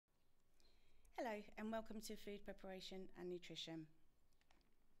Hello and welcome to Food Preparation and Nutrition.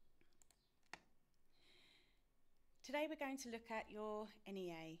 Today we're going to look at your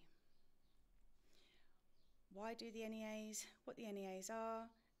NEA. Why do the NEAs, what the NEAs are,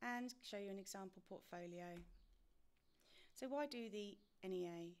 and show you an example portfolio. So why do the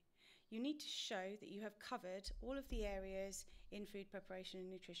NEA? You need to show that you have covered all of the areas in food preparation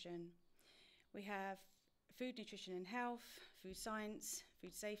and nutrition. We have food, nutrition and health, food science,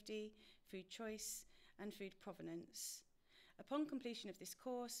 food safety, food choice and food provenance. Upon completion of this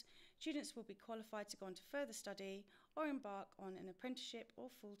course, students will be qualified to go on to further study or embark on an apprenticeship or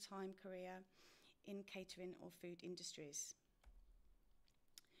full-time career in catering or food industries.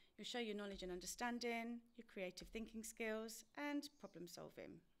 You'll show your knowledge and understanding, your creative thinking skills and problem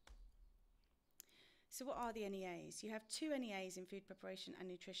solving. So what are the NEAs? You have two NEAs in food preparation and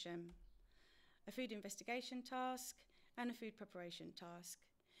nutrition. A food investigation task and a food preparation task.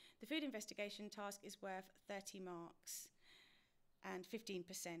 The food investigation task is worth 30 marks and 15%.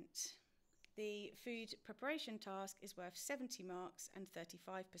 The food preparation task is worth 70 marks and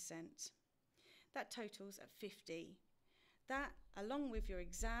 35%. That totals at 50. That, along with your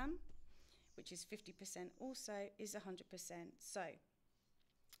exam, which is 50% also, is 100%. So,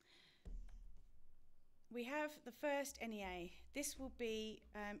 we have the first NEA. This will be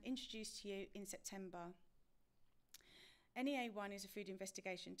introduced to you in September. NEA 1 is a food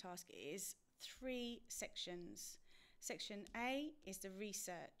investigation task. It is 3 sections. Section A is the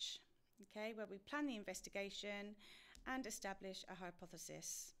research, okay, where we plan the investigation and establish a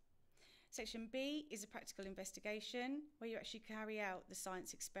hypothesis. Section B is a practical investigation where you actually carry out the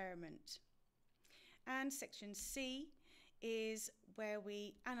science experiment. And section C is where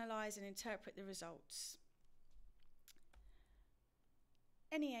we analyse and interpret the results.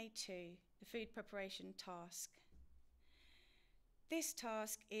 NEA 2, the food preparation task. This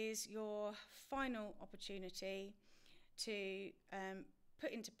task is your final opportunity to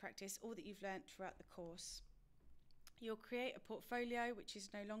put into practice all that you've learnt throughout the course. You'll create a portfolio which is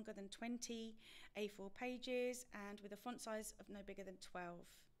no longer than 20 A4 pages and with a font size of no bigger than 12.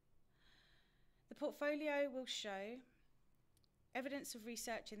 The portfolio will show evidence of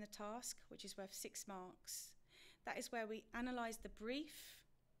research in the task, which is worth 6 marks. That is where we analyse the brief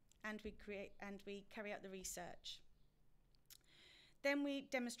and we carry out the research. Then we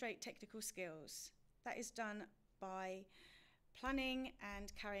demonstrate technical skills. That is done by planning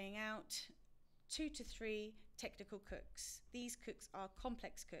and carrying out 2 to 3 technical cooks. These cooks are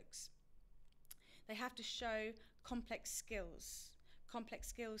complex cooks. They have to show complex skills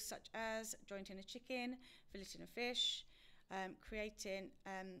such as jointing a chicken, filleting a fish, creating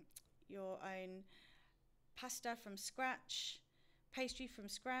your own pasta from scratch, pastry from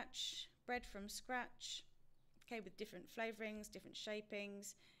scratch, bread from scratch, okay, with different flavourings, different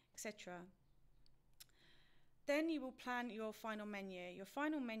shapings, etc. Then you will plan your final menu. Your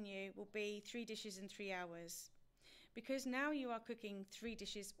final menu will be 3 dishes in 3 hours. Because now you are cooking 3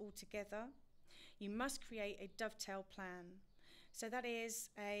 dishes all together, you must create a dovetail plan. So that is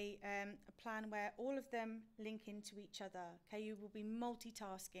a plan where all of them link into each other. Okay, you will be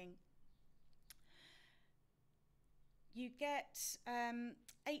multitasking. You get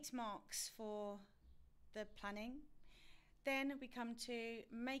 8 marks for the planning. Then we come to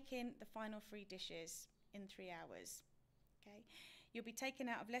making the final 3 dishes in 3 hours. Okay, you'll be taken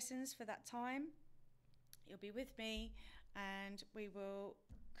out of lessons for that time. You'll be with me and we will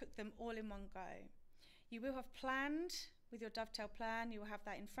cook them all in one go. You will have planned with your dovetail plan, you will have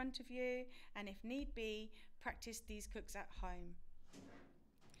that in front of you, and if need be, practice these cooks at home.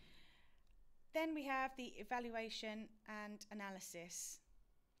 Then we have the evaluation and analysis.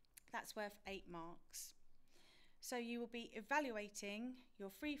 That's worth 8 marks. So you will be evaluating your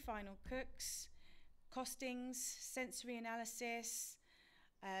 3 final cooks, costings, sensory analysis,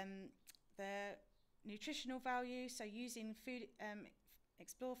 the nutritional value, so using food,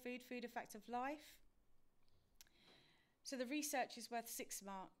 explore food, food effect of life. So the research is worth 6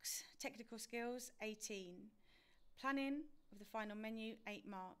 marks, technical skills 18, planning of the final menu 8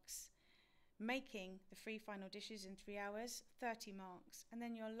 marks, making the 3 final dishes in 3 hours 30 marks, and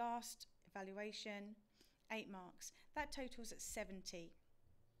then your last evaluation 8 marks. That totals at 70.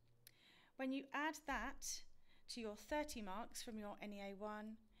 When you add that to your 30 marks from your NEA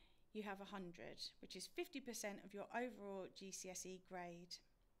 1, you have 100, which is 50% of your overall GCSE grade.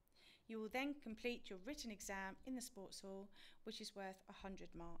 You will then complete your written exam in the sports hall, which is worth 100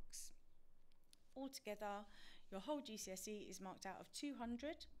 marks. Altogether, your whole GCSE is marked out of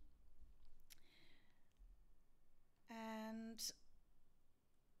 200. And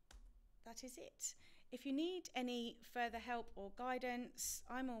that is it. If you need any further help or guidance,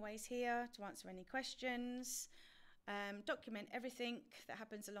 I'm always here to answer any questions, document everything that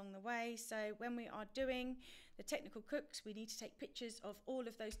happens along the way. So when we are doing the technical cooks, we need to take pictures of all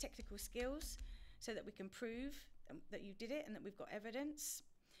of those technical skills so that we can prove that you did it and that we've got evidence.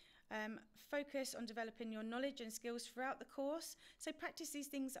 Focus on developing your knowledge and skills throughout the course. So practice these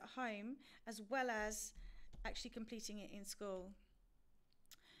things at home as well as actually completing it in school.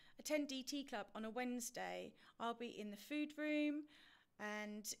 Attend DT Club on a Wednesday. I'll be in the food room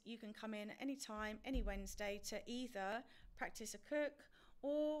and you can come in any time, any Wednesday, to either practice a cook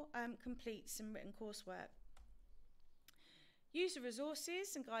or complete some written coursework. Use the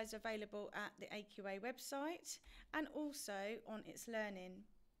resources and guides available at the AQA website and also on It's Learning.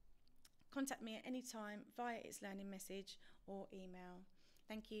 Contact me at any time via It's Learning message or email.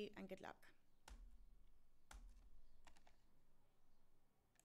 Thank you and good luck.